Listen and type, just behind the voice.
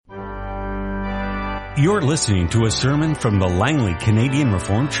You're listening to a sermon from the Langley Canadian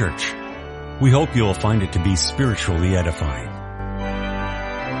Reformed Church. We hope you'll find it to be spiritually edifying.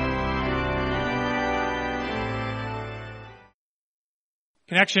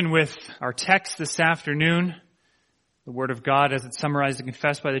 Connection with our text this afternoon, the Word of God as it's summarized and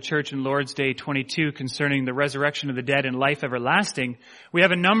confessed by the Church in Lord's Day 22 concerning the resurrection of the dead and life everlasting. We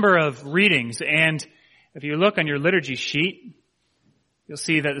have a number of readings, and if you look on your liturgy sheet, you'll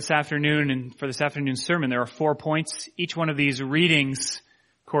see that this afternoon, and for this afternoon's sermon, there are 4 points. Each one of these readings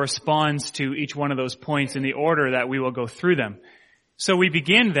corresponds to each one of those points in the order that we will go through them. So we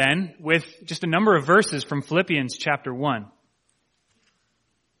begin then with just a number of verses from Philippians chapter 1.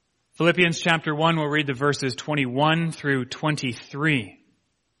 Philippians chapter 1, we'll read the verses 21 through 23.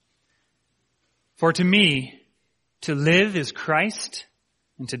 For to me, to live is Christ,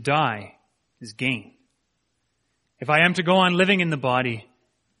 and to die is gain. If I am to go on living in the body,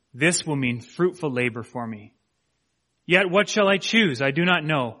 this will mean fruitful labor for me. Yet what shall I choose? I do not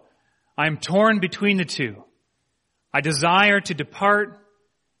know. I am torn between the two. I desire to depart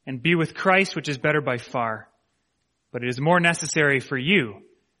and be with Christ, which is better by far. But it is more necessary for you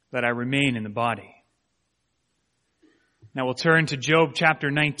that I remain in the body. Now we'll turn to Job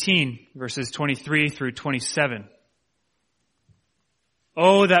chapter 19, verses 23 through 27.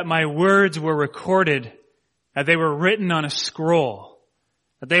 Oh, that my words were recorded, that they were written on a scroll,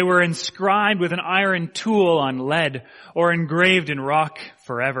 that they were inscribed with an iron tool on lead, or engraved in rock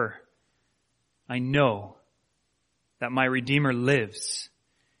forever. I know that my Redeemer lives,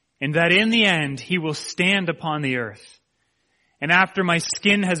 and that in the end he will stand upon the earth. And after my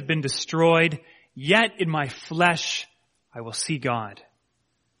skin has been destroyed, yet in my flesh I will see God.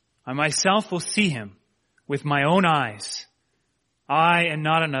 I myself will see him with my own eyes, I and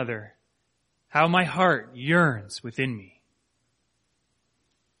not another. How my heart yearns within me.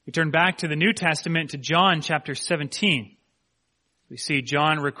 We turn back to the New Testament to John chapter 17. We see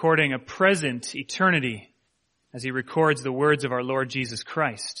John recording a present eternity as he records the words of our Lord Jesus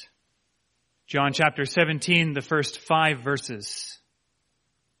Christ. John chapter 17, the first 5 verses.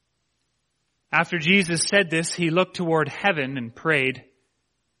 After Jesus said this, he looked toward heaven and prayed,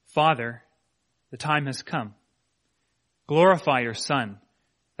 Father, the time has come. Glorify your Son,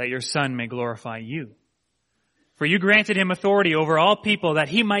 that your Son may glorify you. For you granted him authority over all people, that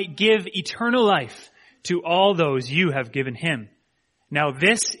he might give eternal life to all those you have given him. Now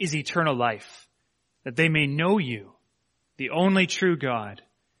this is eternal life, that they may know you, the only true God,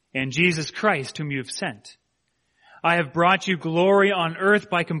 and Jesus Christ whom you have sent. I have brought you glory on earth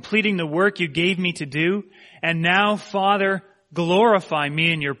by completing the work you gave me to do. And now, Father, glorify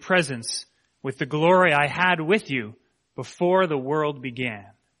me in your presence with the glory I had with you before the world began.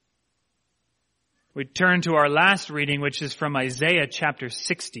 We turn to our last reading, which is from Isaiah chapter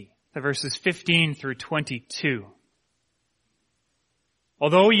 60, the verses 15 through 22.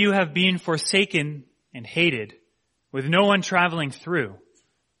 Although you have been forsaken and hated, with no one traveling through,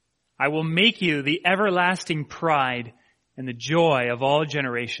 I will make you the everlasting pride and the joy of all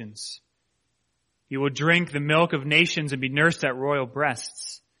generations. You will drink the milk of nations and be nursed at royal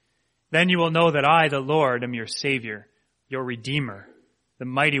breasts. Then you will know that I, the Lord, am your Savior, your Redeemer, the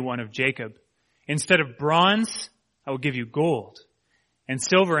mighty one of Jacob. Instead of bronze, I will give you gold, and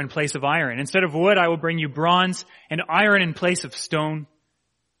silver in place of iron. Instead of wood, I will bring you bronze, and iron in place of stone.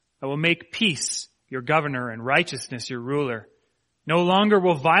 I will make peace your governor and righteousness your ruler. No longer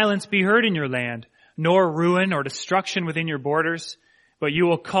will violence be heard in your land, nor ruin or destruction within your borders, but you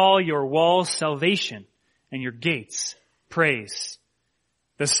will call your walls salvation and your gates praise.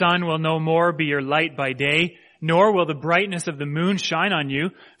 The sun will no more be your light by day, nor will the brightness of the moon shine on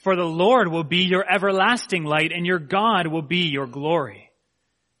you, for the Lord will be your everlasting light, and your God will be your glory.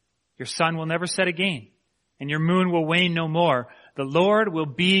 Your sun will never set again, and your moon will wane no more. The Lord will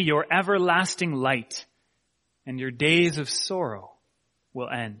be your everlasting light, and your days of sorrow will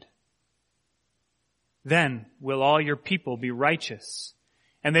end. Then will all your people be righteous,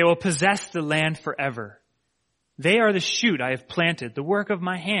 and they will possess the land forever. They are the shoot I have planted, the work of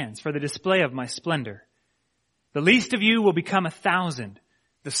my hands, for the display of my splendor. The least of you will become 1,000,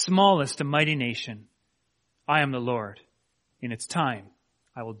 the smallest a mighty nation. I am the Lord. In its time,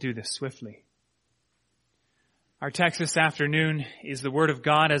 I will do this swiftly. Our text this afternoon is the Word of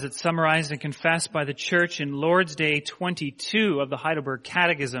God as it's summarized and confessed by the Church in Lord's Day 22 of the Heidelberg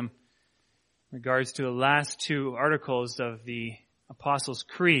Catechism in regards to the last 2 articles of the Apostles'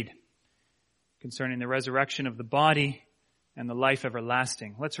 Creed concerning the resurrection of the body and the life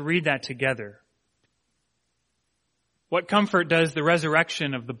everlasting. Let's read that together. What comfort does the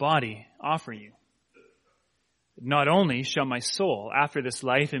resurrection of the body offer you? Not only shall my soul, after this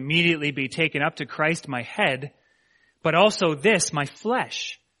life, immediately be taken up to Christ my head, but also this, my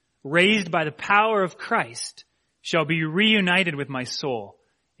flesh, raised by the power of Christ, shall be reunited with my soul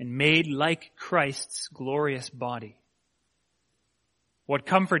and made like Christ's glorious body. What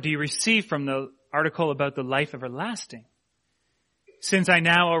comfort do you receive from the article about the life everlasting? Since I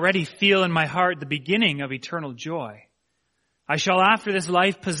now already feel in my heart the beginning of eternal joy, I shall after this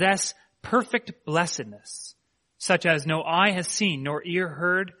life possess perfect blessedness, such as no eye has seen, nor ear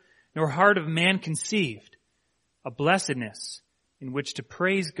heard, nor heart of man conceived, a blessedness in which to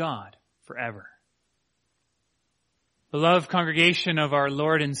praise God forever. Beloved congregation of our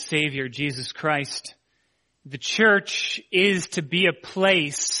Lord and Savior, Jesus Christ, the church is to be a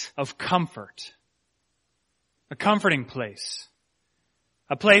place of comfort, a comforting place,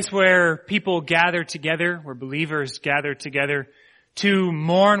 a place where people gather together, where believers gather together to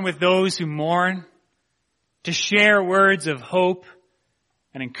mourn with those who mourn, to share words of hope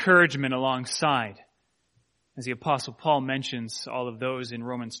and encouragement alongside, as the Apostle Paul mentions all of those in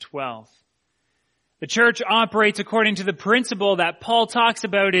Romans 12. The church operates according to the principle that Paul talks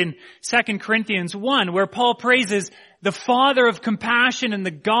about in 2 Corinthians 1, where Paul praises the Father of compassion and the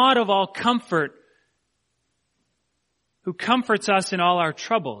God of all comfort, who comforts us in all our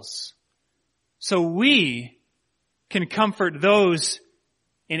troubles, so we can comfort those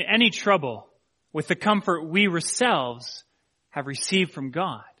in any trouble with the comfort we ourselves have received from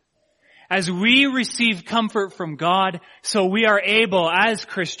God. As we receive comfort from God, so we are able as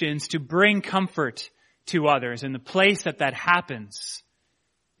Christians to bring comfort to others. And the place that happens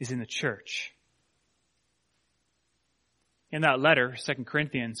is in the church. In that letter, 2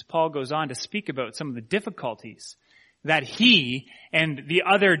 Corinthians, Paul goes on to speak about some of the difficulties that he and the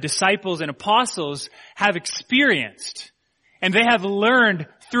other disciples and apostles have experienced. And they have learned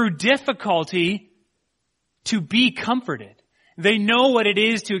through difficulty to be comforted. They know what it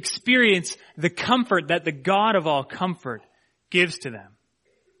is to experience the comfort that the God of all comfort gives to them.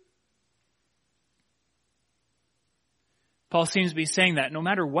 Paul seems to be saying that no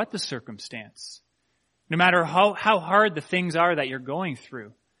matter what the circumstance, no matter how hard the things are that you're going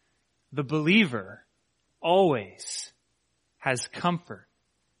through, the believer always has comfort.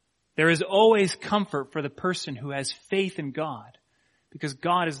 There is always comfort for the person who has faith in God, because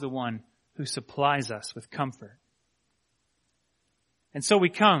God is the one who supplies us with comfort. And so we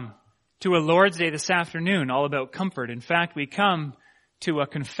come to a Lord's Day this afternoon all about comfort. In fact, we come to a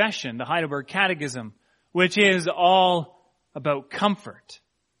confession, the Heidelberg Catechism, which is all about comfort.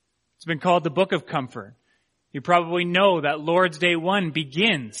 It's been called the Book of Comfort. You probably know that Lord's Day 1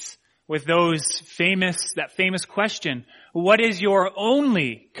 begins with that famous question, what is your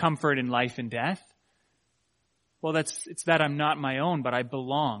only comfort in life and death? Well, it's that I'm not my own, but I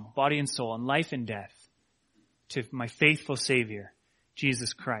belong, body and soul, in life and death, to my faithful Savior,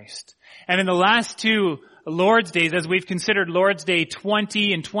 Jesus Christ. And in the last two Lord's Days, as we've considered Lord's Day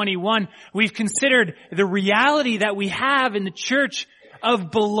 20 and 21, we've considered the reality that we have in the church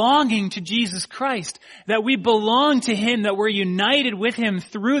of belonging to Jesus Christ, that we belong to Him, that we're united with Him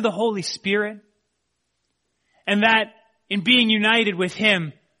through the Holy Spirit, and that in being united with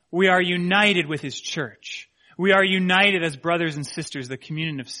Him, we are united with His church. We are united as brothers and sisters, the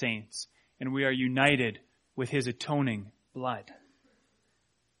communion of saints, and we are united with His atoning blood.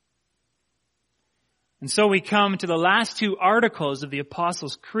 And so we come to the last two articles of the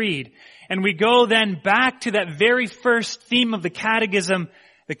Apostles' Creed, and we go then back to that very first theme of the catechism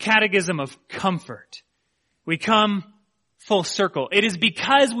of comfort. We come full circle. It is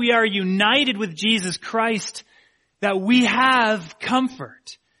because we are united with Jesus Christ that we have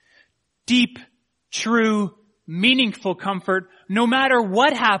comfort. Deep, true, meaningful comfort, no matter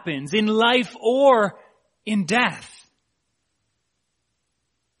what happens in life or in death.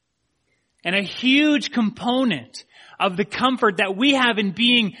 And a huge component of the comfort that we have in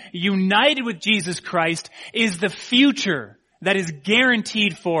being united with Jesus Christ is the future that is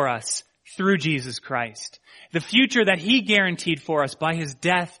guaranteed for us through Jesus Christ. The future that He guaranteed for us by His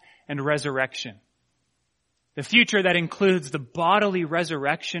death and resurrection. The future that includes the bodily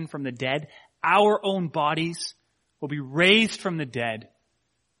resurrection from the dead. Our own bodies will be raised from the dead.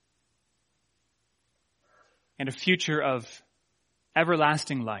 And a future of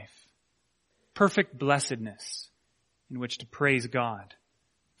everlasting life. Perfect blessedness in which to praise God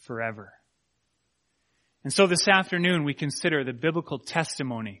forever. And so this afternoon we consider the biblical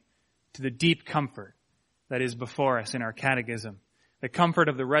testimony to the deep comfort that is before us in our catechism. The comfort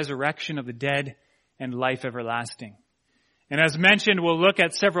of the resurrection of the dead and life everlasting. And as mentioned, we'll look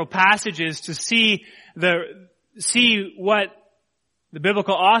at several passages to see what the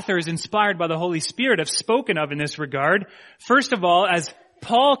biblical authors inspired by the Holy Spirit have spoken of in this regard. First of all, as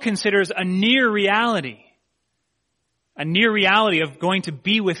Paul considers a near reality of going to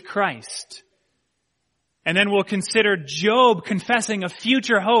be with Christ. And then we'll consider Job confessing a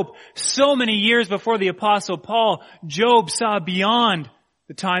future hope. So many years before the Apostle Paul, Job saw beyond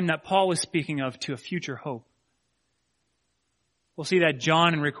the time that Paul was speaking of to a future hope. We'll see that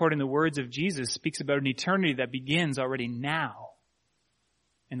John, in recording the words of Jesus, speaks about an eternity that begins already now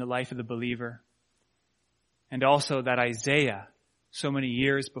in the life of the believer. And also that Isaiah, so many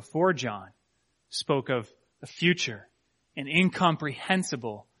years before John, spoke of a future, an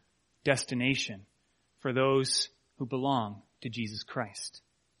incomprehensible destination for those who belong to Jesus Christ.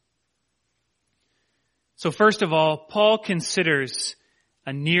 So first of all, Paul considers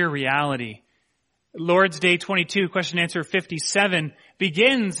a near reality. Lord's Day 22, question and answer 57,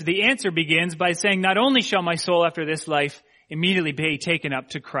 the answer begins by saying, not only shall my soul after this life immediately be taken up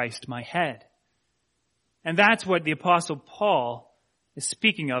to Christ my head. And that's what the Apostle Paul is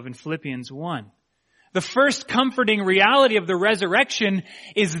speaking of in Philippians 1. The first comforting reality of the resurrection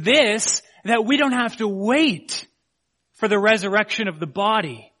is this, that we don't have to wait for the resurrection of the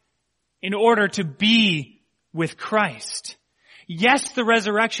body in order to be with Christ. Yes, the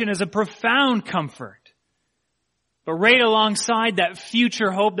resurrection is a profound comfort. But right alongside that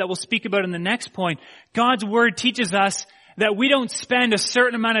future hope that we'll speak about in the next point, God's Word teaches us that we don't spend a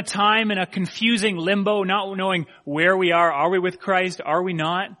certain amount of time in a confusing limbo, not knowing where we are. Are we with Christ? Are we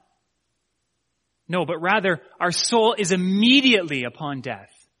not? No, but rather our soul is immediately upon death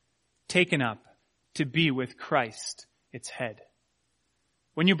taken up to be with Christ, its head.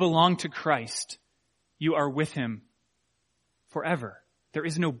 When you belong to Christ, you are with Him forever. There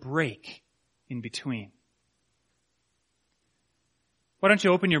is no break in between. Why don't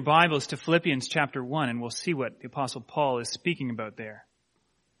you open your Bibles to Philippians chapter 1 and we'll see what the Apostle Paul is speaking about there.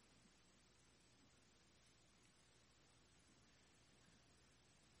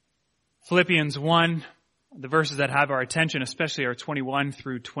 Philippians 1, the verses that have our attention especially are 21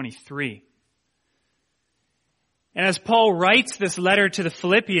 through 23. And as Paul writes this letter to the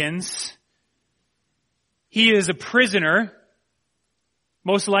Philippians, he is a prisoner,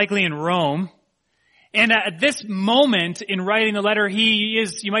 most likely in Rome. And at this moment in writing the letter, he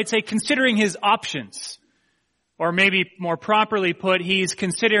is, you might say, considering his options. Or maybe more properly put, he's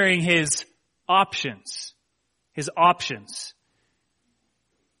considering his options. His options.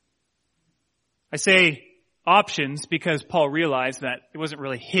 I say options because Paul realized that it wasn't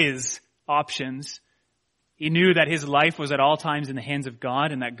really his options. He knew that his life was at all times in the hands of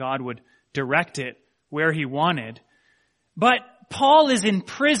God and that God would direct it where He wanted. But Paul is in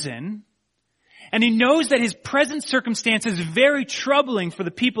prison and he knows that his present circumstance is very troubling for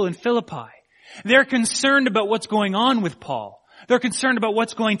the people in Philippi. They're concerned about what's going on with Paul. They're concerned about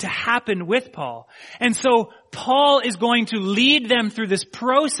what's going to happen with Paul. And so Paul is going to lead them through this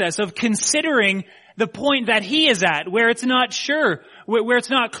process of considering the point that he is at, where it's not sure, where it's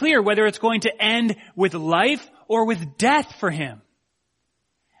not clear whether it's going to end with life or with death for him.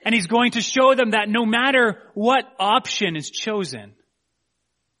 And he's going to show them that no matter what option is chosen,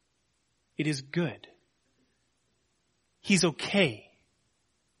 it is good. He's okay.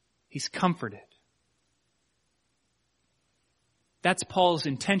 He's comforted. That's Paul's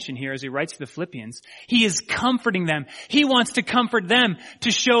intention here as he writes to the Philippians. He is comforting them. He wants to comfort them,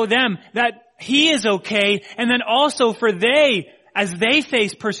 to show them that he is okay, and then also for as they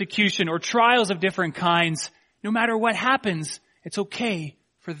face persecution or trials of different kinds, no matter what happens, it's okay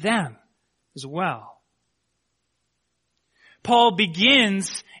for them as well. Paul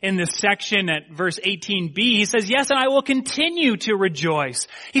begins in this section at verse 18b. He says, yes, and I will continue to rejoice.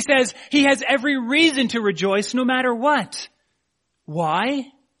 He says he has every reason to rejoice no matter what. Why?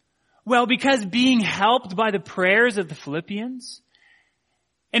 Well, because being helped by the prayers of the Philippians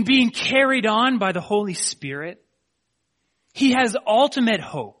and being carried on by the Holy Spirit, he has ultimate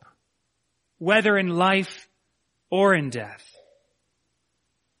hope, whether in life or in death.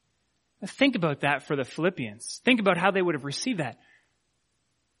 Now think about that for the Philippians. Think about how they would have received that.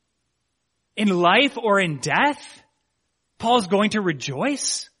 In life or in death, Paul's going to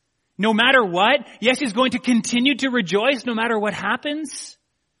rejoice. No matter what. Yes, he's going to continue to rejoice no matter what happens.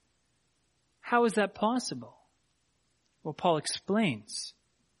 How is that possible? Well, Paul explains.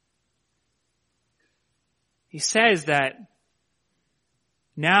 He says that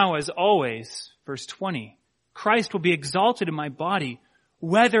now as always, verse 20, Christ will be exalted in my body,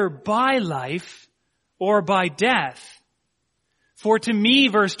 whether by life or by death. For to me,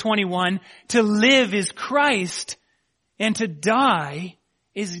 verse 21, to live is Christ and to die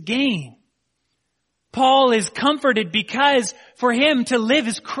is gain. Paul is comforted because for him to live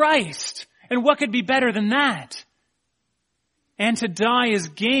is Christ. And what could be better than that? And to die is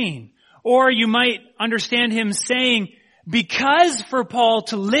gain. Or you might understand him saying, because for Paul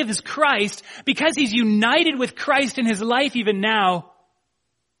to live is Christ, because he's united with Christ in his life even now,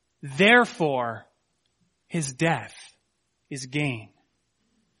 therefore his death is gain.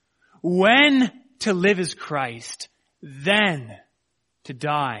 When to live is Christ, then to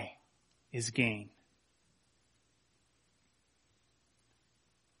die is gain.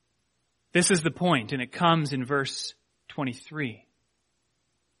 This is the point, and it comes in verse 23.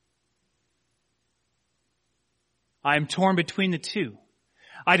 I am torn between the two.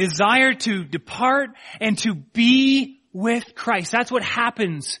 I desire to depart and to be with Christ. That's what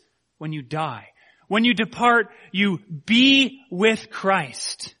happens when you die. When you depart, you be with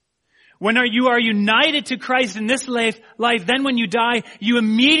Christ. When you are united to Christ in this life, then when you die, you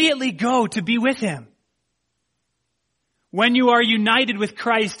immediately go to be with Him. When you are united with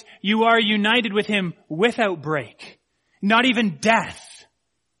Christ, you are united with Him without break. Not even death,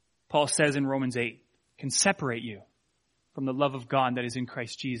 Paul says in Romans 8, can separate you from the love of God that is in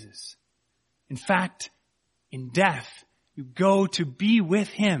Christ Jesus. In fact, in death, you go to be with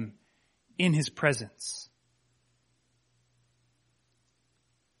Him in His presence.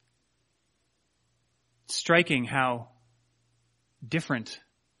 It's striking how different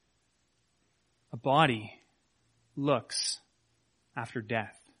a body looks after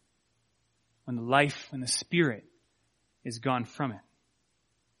death, when the spirit is gone from it.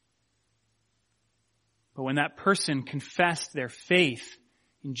 But when that person confessed their faith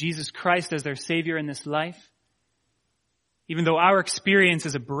in Jesus Christ as their Savior in this life, even though our experience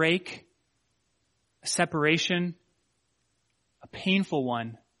is a break, a separation, a painful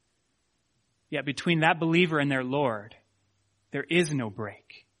one, yet between that believer and their Lord, there is no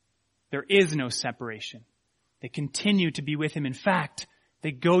break. There is no separation. They continue to be with Him. In fact,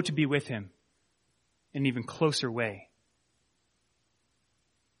 they go to be with Him in an even closer way.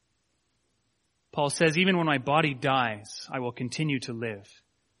 Paul says, even when my body dies, I will continue to live.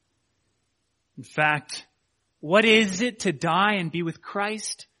 In fact, what is it to die and be with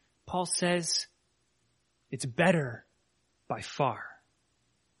Christ? Paul says, it's better by far.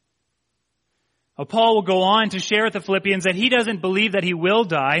 Now, Paul will go on to share with the Philippians that he doesn't believe that he will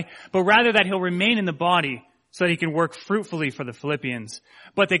die, but rather that he'll remain in the body so that he can work fruitfully for the Philippians.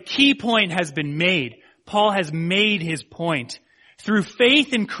 But the key point has been made. Paul has made his point. Through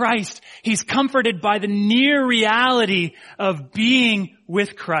faith in Christ, he's comforted by the near reality of being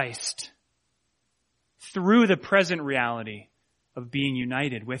with Christ. Through the present reality of being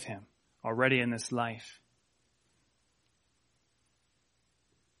united with Him already in this life.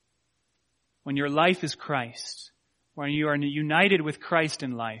 When your life is Christ, when you are united with Christ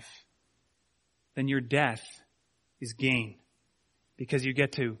in life, then your death is gain because you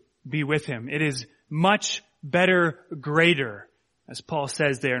get to be with Him. It is much better, greater, as Paul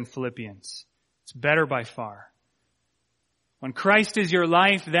says there in Philippians. It's better by far. When Christ is your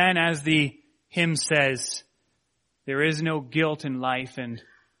life, then as the hymn says, there is no guilt in life and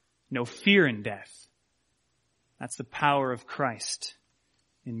no fear in death. That's the power of Christ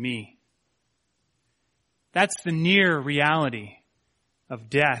in me. That's the near reality of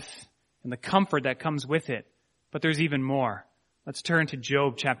death and the comfort that comes with it. But there's even more. Let's turn to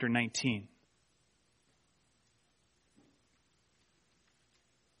Job chapter 19.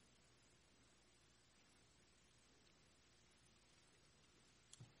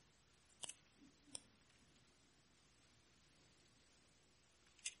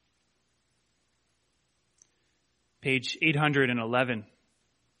 Page 811.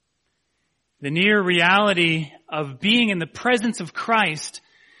 The near reality of being in the presence of Christ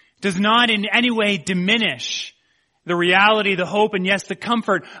does not in any way diminish the reality, the hope, and yes, the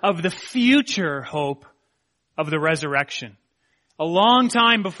comfort of the future hope of the resurrection. A long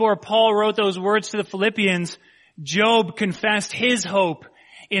time before Paul wrote those words to the Philippians, Job confessed his hope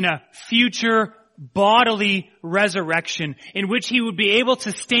in a future bodily resurrection in which he would be able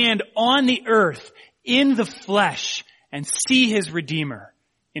to stand on the earth in the flesh and see his Redeemer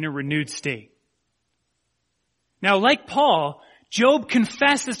in a renewed state. Now, like Paul, Job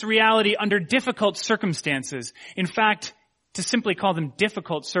confessed this reality under difficult circumstances. In fact, to simply call them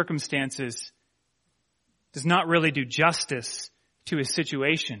difficult circumstances does not really do justice to his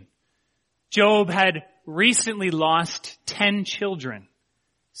situation. Job had recently lost 10 children,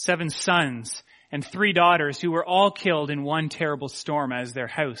 7 sons, and 3 daughters who were all killed in one terrible storm as their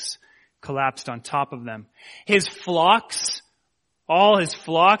house collapsed on top of them. His flocks All his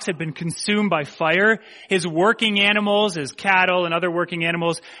flocks had been consumed by fire. His working animals, his cattle and other working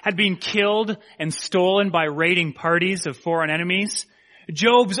animals, had been killed and stolen by raiding parties of foreign enemies.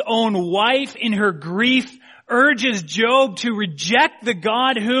 Job's own wife, in her grief, urges Job to reject the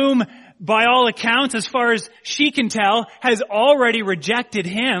God whom, by all accounts, as far as she can tell, has already rejected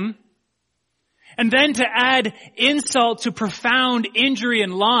him. And then to add insult to profound injury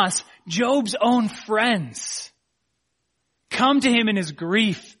and loss, Job's own friends come to him in his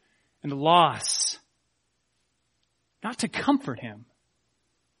grief and loss, not to comfort him,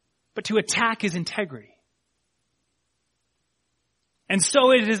 but to attack his integrity. And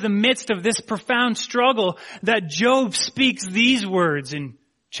so it is amidst of this profound struggle that Job speaks these words in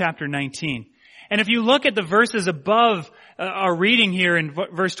chapter 19. And if you look at the verses above our reading here in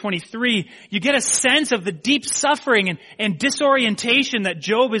verse 23, you get a sense of the deep suffering and disorientation that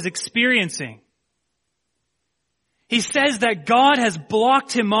Job is experiencing. He says that God has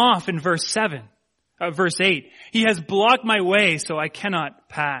blocked him off in verse 8. He has blocked my way so I cannot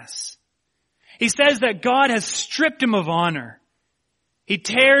pass. He says that God has stripped him of honor. He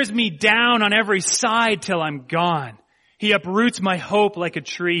tears me down on every side till I'm gone. He uproots my hope like a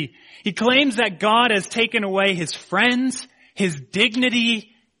tree. He claims that God has taken away his friends, his dignity,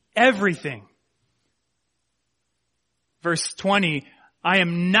 everything. Verse 20, I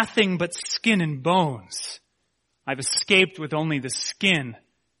am nothing but skin and bones. I've escaped with only the skin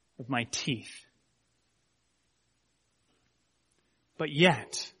of my teeth. But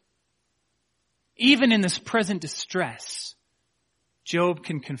yet, even in this present distress, Job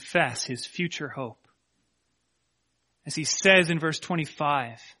can confess his future hope. As he says in verse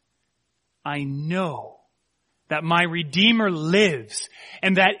 25, I know that my Redeemer lives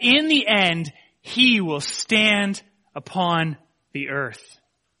and that in the end he will stand upon the earth.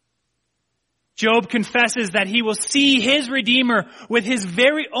 Job confesses that he will see his Redeemer with his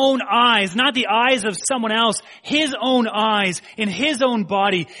very own eyes, not the eyes of someone else, his own eyes, in his own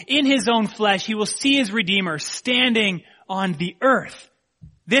body, in his own flesh. He will see his Redeemer standing on the earth,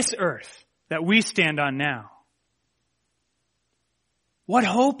 this earth that we stand on now. What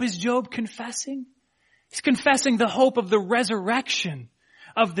hope is Job confessing? He's confessing the hope of the resurrection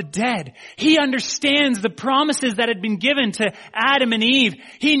of the dead. He understands the promises that had been given to Adam and Eve.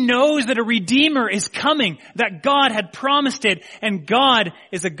 He knows that a Redeemer is coming, that God had promised it, and God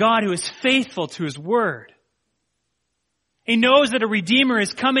is a God who is faithful to his word. He knows that a Redeemer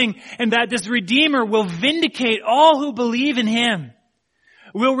is coming and that this Redeemer will vindicate all who believe in him,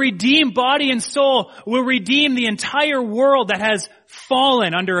 will redeem body and soul, will redeem the entire world that has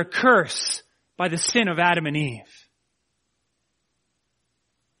fallen under a curse by the sin of Adam and Eve.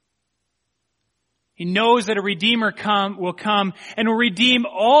 He knows that a Redeemer will come and will redeem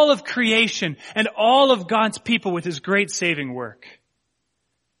all of creation and all of God's people with his great saving work.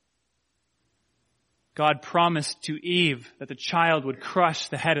 God promised to Eve that the child would crush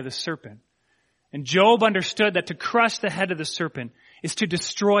the head of the serpent. And Job understood that to crush the head of the serpent is to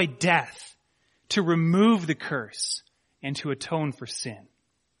destroy death, to remove the curse, and to atone for sin.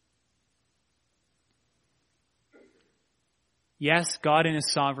 Yes, God in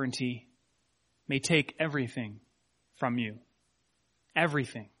his sovereignty may take everything from you.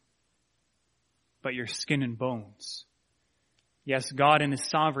 Everything. But your skin and bones. Yes, God in his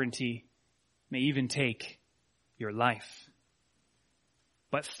sovereignty may even take your life.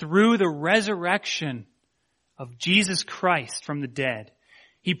 But through the resurrection of Jesus Christ from the dead,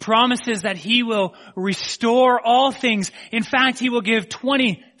 he promises that he will restore all things. In fact, he will give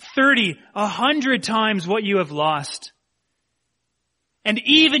 20, 30, 100 times what you have lost. And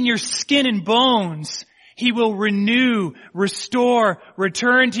even your skin and bones, he will renew, restore,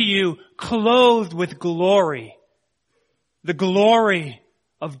 return to you, clothed with glory. The glory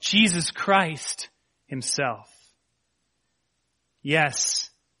of Jesus Christ himself. Yes,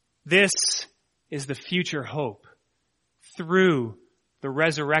 this is the future hope through the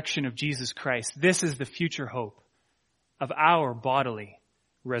resurrection of Jesus Christ. This is the future hope of our bodily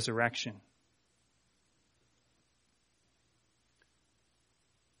resurrection.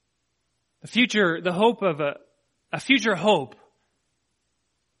 The hope of a future hope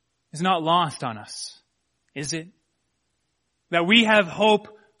is not lost on us, is it? That we have hope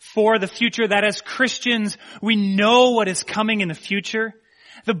for the future, that as Christians we know what is coming in the future.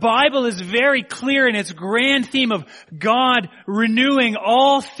 The Bible is very clear in its grand theme of God renewing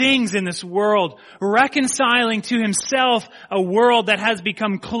all things in this world, reconciling to himself a world that has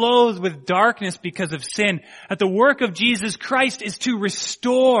become clothed with darkness because of sin. That the work of Jesus Christ is to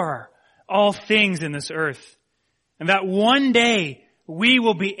restore all things in this earth. And that one day we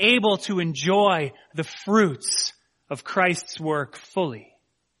will be able to enjoy the fruits of Christ's work fully.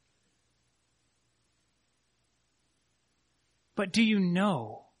 But do you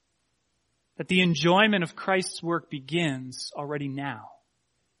know that the enjoyment of Christ's work begins already now?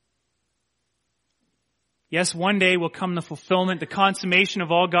 Yes, one day will come the fulfillment, the consummation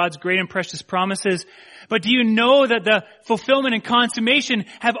of all God's great and precious promises. But do you know that the fulfillment and consummation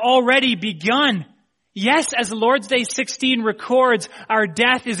have already begun? Yes, as Lord's Day 16 records, our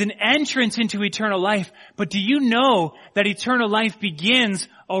death is an entrance into eternal life. But do you know that eternal life begins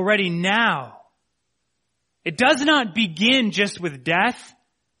already now? It does not begin just with death,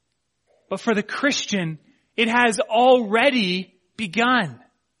 but for the Christian, it has already begun.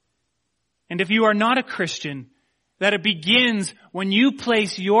 And if you are not a Christian, that it begins when you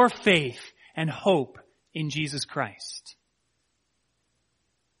place your faith and hope in Jesus Christ.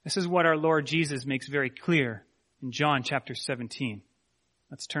 This is what our Lord Jesus makes very clear in John chapter 17.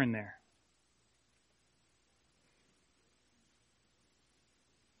 Let's turn there.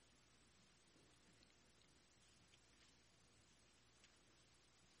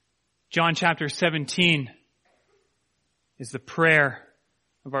 John chapter 17 is the prayer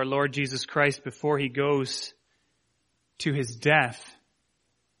of our Lord Jesus Christ before he goes to his death.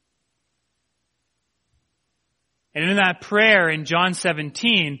 And in that prayer in John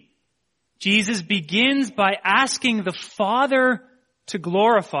 17, Jesus begins by asking the Father to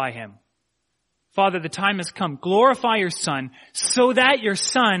glorify him. Father, the time has come. Glorify your Son so that your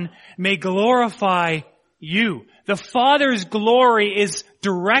Son may glorify you. The Father's glory is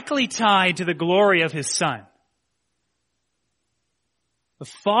directly tied to the glory of his Son. The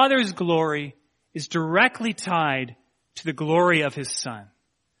Father's glory is directly tied to the glory of his Son.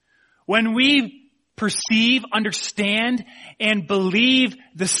 When we perceive, understand, and believe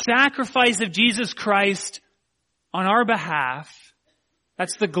the sacrifice of Jesus Christ on our behalf,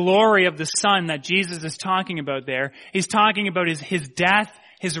 that's the glory of the Son that Jesus is talking about there. He's talking about his death,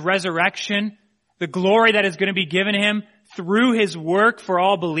 his resurrection, the glory that is going to be given him through his work for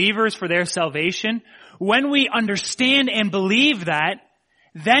all believers for their salvation. When we understand and believe that,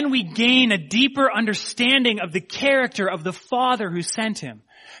 then we gain a deeper understanding of the character of the Father who sent him.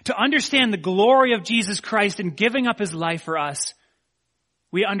 To understand the glory of Jesus Christ in giving up his life for us,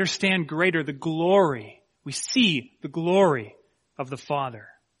 we understand greater the glory. We see the glory of the Father.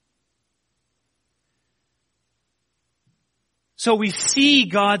 So we see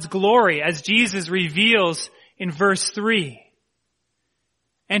God's glory as Jesus reveals in verse 3.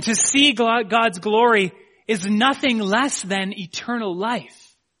 And to see God's glory is nothing less than eternal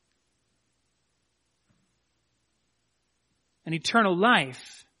life. And eternal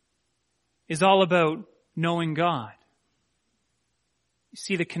life is all about knowing God. You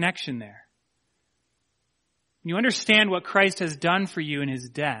see the connection there. When you understand what Christ has done for you in his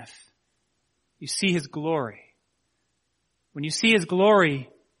death, you see his glory. When you see his glory,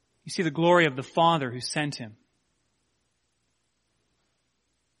 you see the glory of the Father who sent him.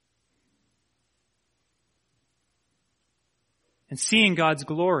 And seeing God's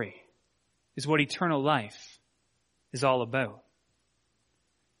glory is what eternal life is all about.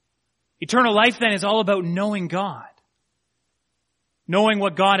 Eternal life then is all about knowing God. Knowing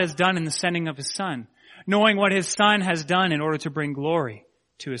what God has done in the sending of his Son. Knowing what his Son has done in order to bring glory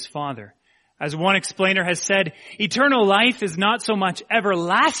to his Father. As one explainer has said, eternal life is not so much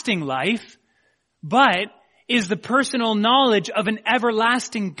everlasting life, but is the personal knowledge of an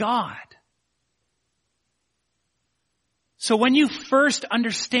everlasting God. So when you first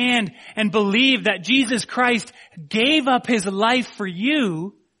understand and believe that Jesus Christ gave up his life for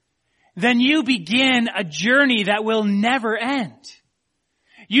you, then you begin a journey that will never end.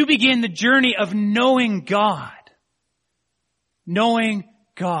 You begin the journey of knowing God. Knowing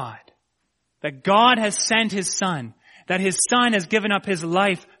God. That God has sent his Son. That his Son has given up his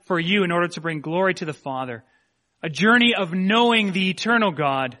life for you in order to bring glory to the Father. A journey of knowing the eternal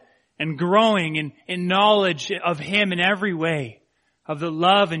God and growing in knowledge of him in every way. Of the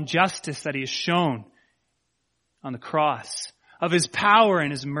love and justice that he has shown on the cross. Of his power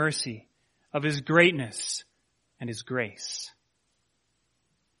and his mercy. Of his greatness and his grace.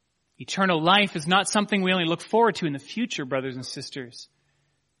 Eternal life is not something we only look forward to in the future, brothers and sisters.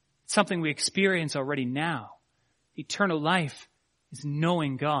 It's something we experience already now. Eternal life is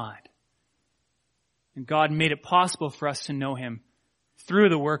knowing God. And God made it possible for us to know him through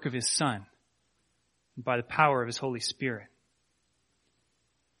the work of his Son and by the power of his Holy Spirit.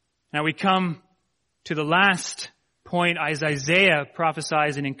 Now we come to the last point as Isaiah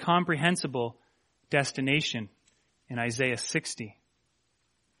prophesies an incomprehensible destination in Isaiah 60.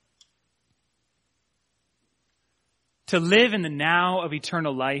 To live in the now of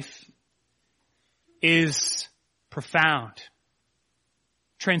eternal life is profound,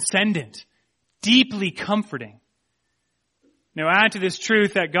 transcendent, deeply comforting. Now add to this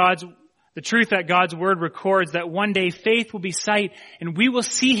truth that the truth that God's Word records that one day faith will be sight and we will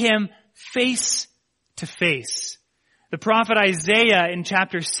see Him face to face. The prophet Isaiah in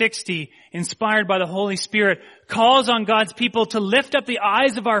chapter 60, inspired by the Holy Spirit, calls on God's people to lift up the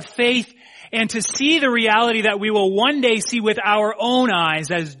eyes of our faith and to see the reality that we will one day see with our own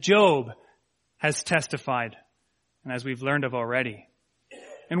eyes, as Job has testified and as we've learned of already.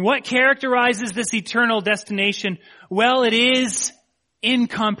 And what characterizes this eternal destination? Well, it is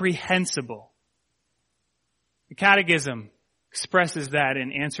incomprehensible. The Catechism expresses that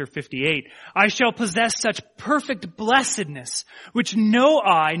in answer 58. I shall possess such perfect blessedness which no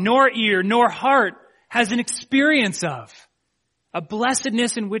eye, nor ear, nor heart has an experience of. A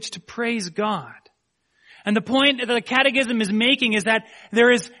blessedness in which to praise God. And the point that the Catechism is making is that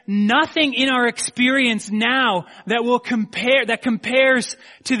there is nothing in our experience now that compares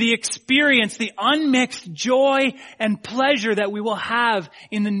to the experience, the unmixed joy and pleasure that we will have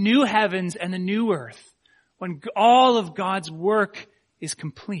in the new heavens and the new earth, when all of God's work is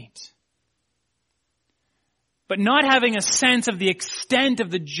complete. But not having a sense of the extent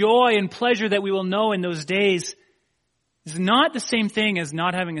of the joy and pleasure that we will know in those days is not the same thing as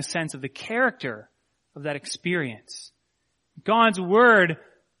not having a sense of the character of that experience. God's Word,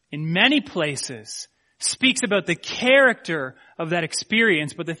 in many places, speaks about the character of that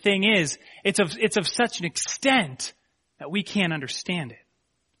experience, but the thing is, it's of such an extent that we can't understand it.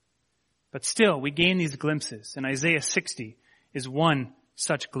 But still, we gain these glimpses, and Isaiah 60 is one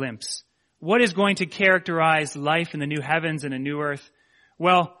such glimpse. What is going to characterize life in the new heavens and a new earth?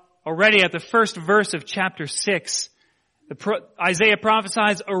 Well, already at the first verse of chapter 6, Isaiah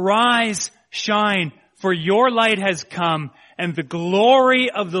prophesies, arise, shine, for your light has come, and the glory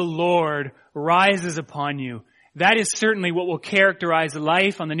of the Lord rises upon you. That is certainly what will characterize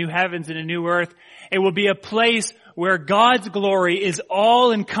life on the new heavens and a new earth. It will be a place where God's glory is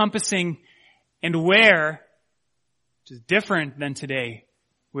all-encompassing and where, which is different than today,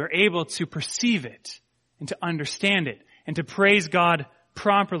 we're able to perceive it and to understand it and to praise God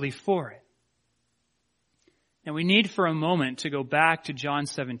properly for it. And we need for a moment to go back to John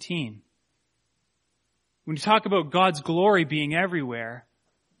 17. When you talk about God's glory being everywhere,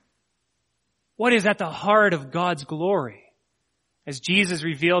 what is at the heart of God's glory? As Jesus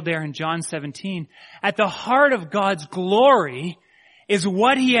revealed there in John 17, at the heart of God's glory is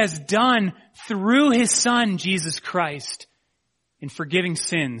what He has done through His Son, Jesus Christ, in forgiving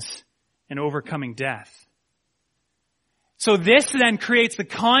sins and overcoming death. So this then creates the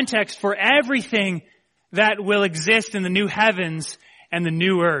context for everything that will exist in the new heavens and the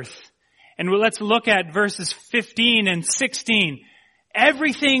new earth. And let's look at verses 15 and 16.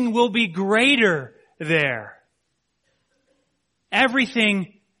 Everything will be greater there.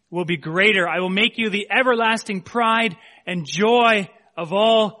 Everything will be greater. I will make you the everlasting pride and joy of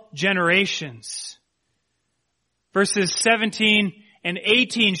all generations. Verses 17 and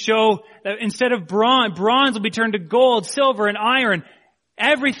 18 show that instead of bronze will be turned to gold, silver, and iron.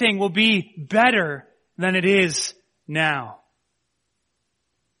 Everything will be better than it is now.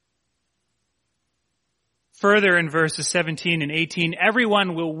 Further in verses 17 and 18,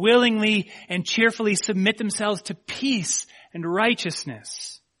 everyone will willingly and cheerfully submit themselves to peace and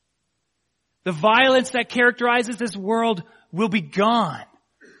righteousness. The violence that characterizes this world will be gone,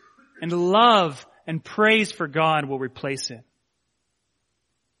 and love and praise for God will replace it.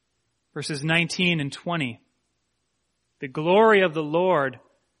 Verses 19 and 20. The glory of the Lord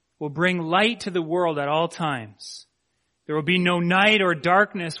will bring light to the world at all times. There will be no night or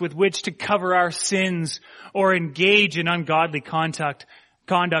darkness with which to cover our sins or engage in ungodly conduct,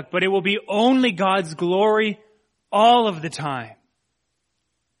 but it will be only God's glory all of the time.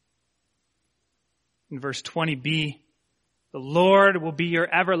 In verse 20b, the Lord will be your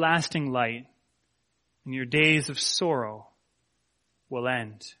everlasting light, and your days of sorrow will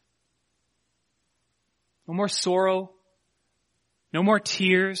end. No more sorrow, no more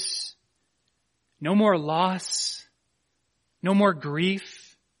tears, no more loss, no more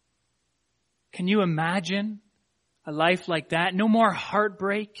grief. Can you imagine a life like that? No more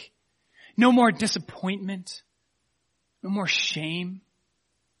heartbreak, no more disappointment, no more shame,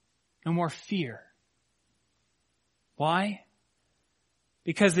 no more fear. Why?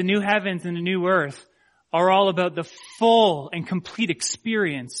 Because the new heavens and the new earth are all about the full and complete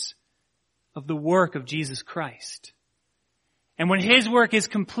experience of the work of Jesus Christ. And when His work is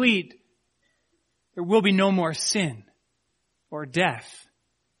complete, there will be no more sin or death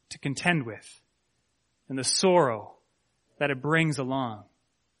to contend with and the sorrow that it brings along.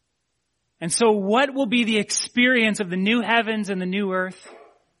 And so what will be the experience of the new heavens and the new earth?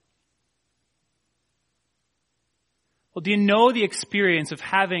 Well, do you know the experience of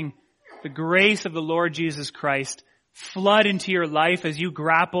having the grace of the Lord Jesus Christ flood into your life as you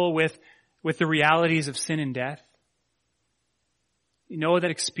grapple with the realities of sin and death? You know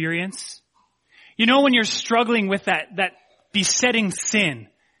that experience? You know when you're struggling with that besetting sin,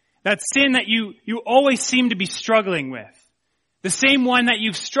 that sin that you always seem to be struggling with, the same one that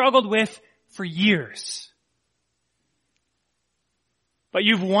you've struggled with for years. But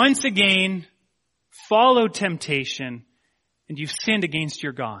you've once again followed temptation and you've sinned against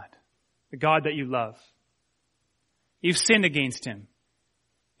your God, the God that you love. You've sinned against Him.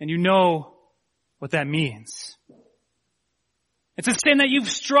 And you know what that means. It's a sin that you've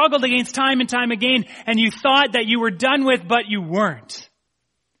struggled against time and time again, and you thought that you were done with, but you weren't.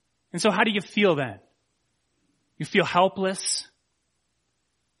 And so how do you feel then? You feel helpless.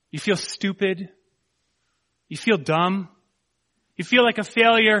 You feel stupid. You feel dumb. You feel like a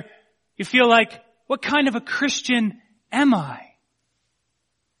failure. You feel like, what kind of a Christian am I?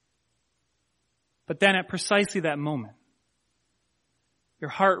 But then at precisely that moment, your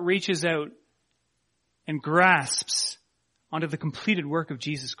heart reaches out and grasps onto the completed work of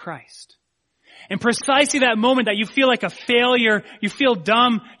Jesus Christ. And precisely that moment that you feel like a failure, you feel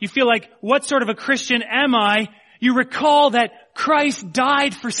dumb, you feel like, what sort of a Christian am I? You recall that Christ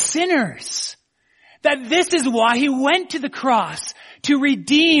died for sinners. That this is why He went to the cross, to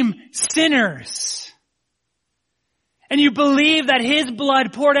redeem sinners. And you believe that His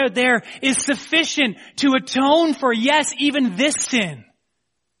blood poured out there is sufficient to atone for, yes, even this sin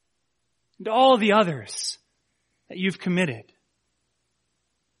and all the others that you've committed.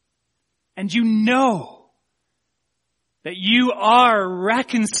 And you know that you are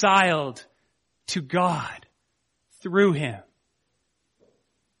reconciled to God through Him.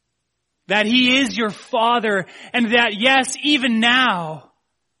 That He is your Father, and that, yes, even now,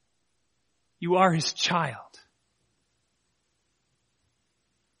 you are His child.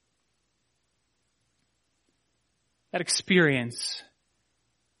 That experience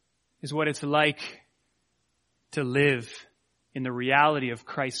is what it's like to live in the reality of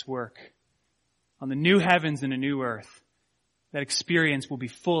Christ's work. On the new heavens and a new earth, that experience will be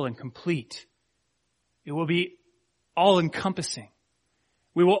full and complete. It will be all-encompassing.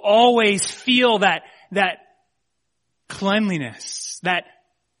 We will always feel that cleanliness, that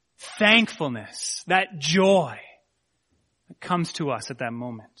thankfulness, that joy that comes to us at that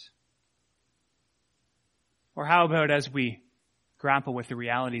moment. Or how about as we grapple with the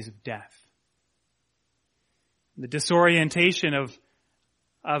realities of death? The disorientation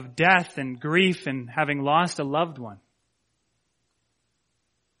of death and grief and having lost a loved one.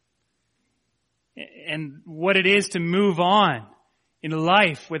 And what it is to move on in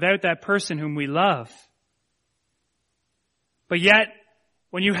life without that person whom we love. But yet,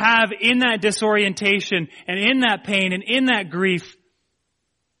 when you have in that disorientation and in that pain and in that grief,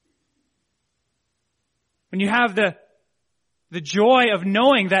 when you have the joy of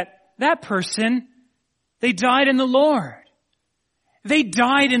knowing that person, they died in the Lord. They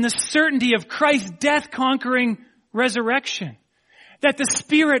died in the certainty of Christ's death-conquering resurrection. That the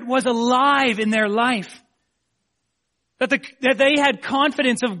Spirit was alive in their life. That they had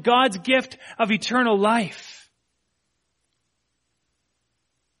confidence of God's gift of eternal life.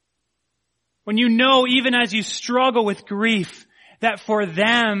 When you know, even as you struggle with grief, that for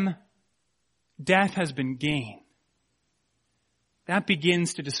them, death has been gain. That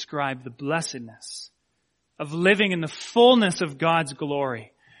begins to describe the blessedness of living in the fullness of God's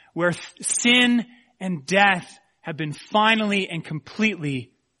glory, where sin and death have been finally and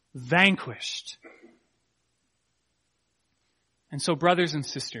completely vanquished. And so, brothers and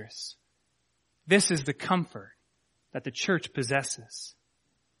sisters, this is the comfort that the church possesses.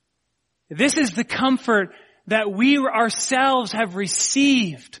 This is the comfort that we ourselves have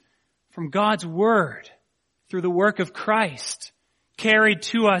received from God's Word through the work of Christ, carried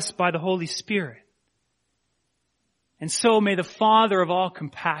to us by the Holy Spirit. And so may the Father of all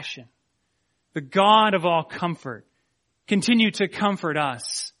compassion, the God of all comfort, continue to comfort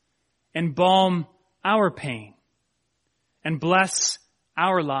us and balm our pain and bless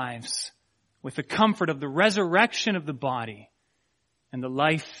our lives with the comfort of the resurrection of the body and the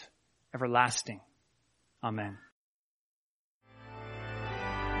life everlasting. Amen.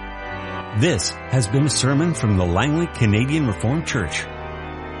 This has been a sermon from the Langley Canadian Reformed Church.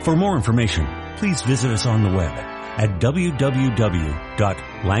 For more information, please visit us on the web at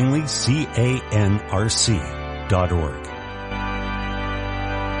www.langleycanrc.org.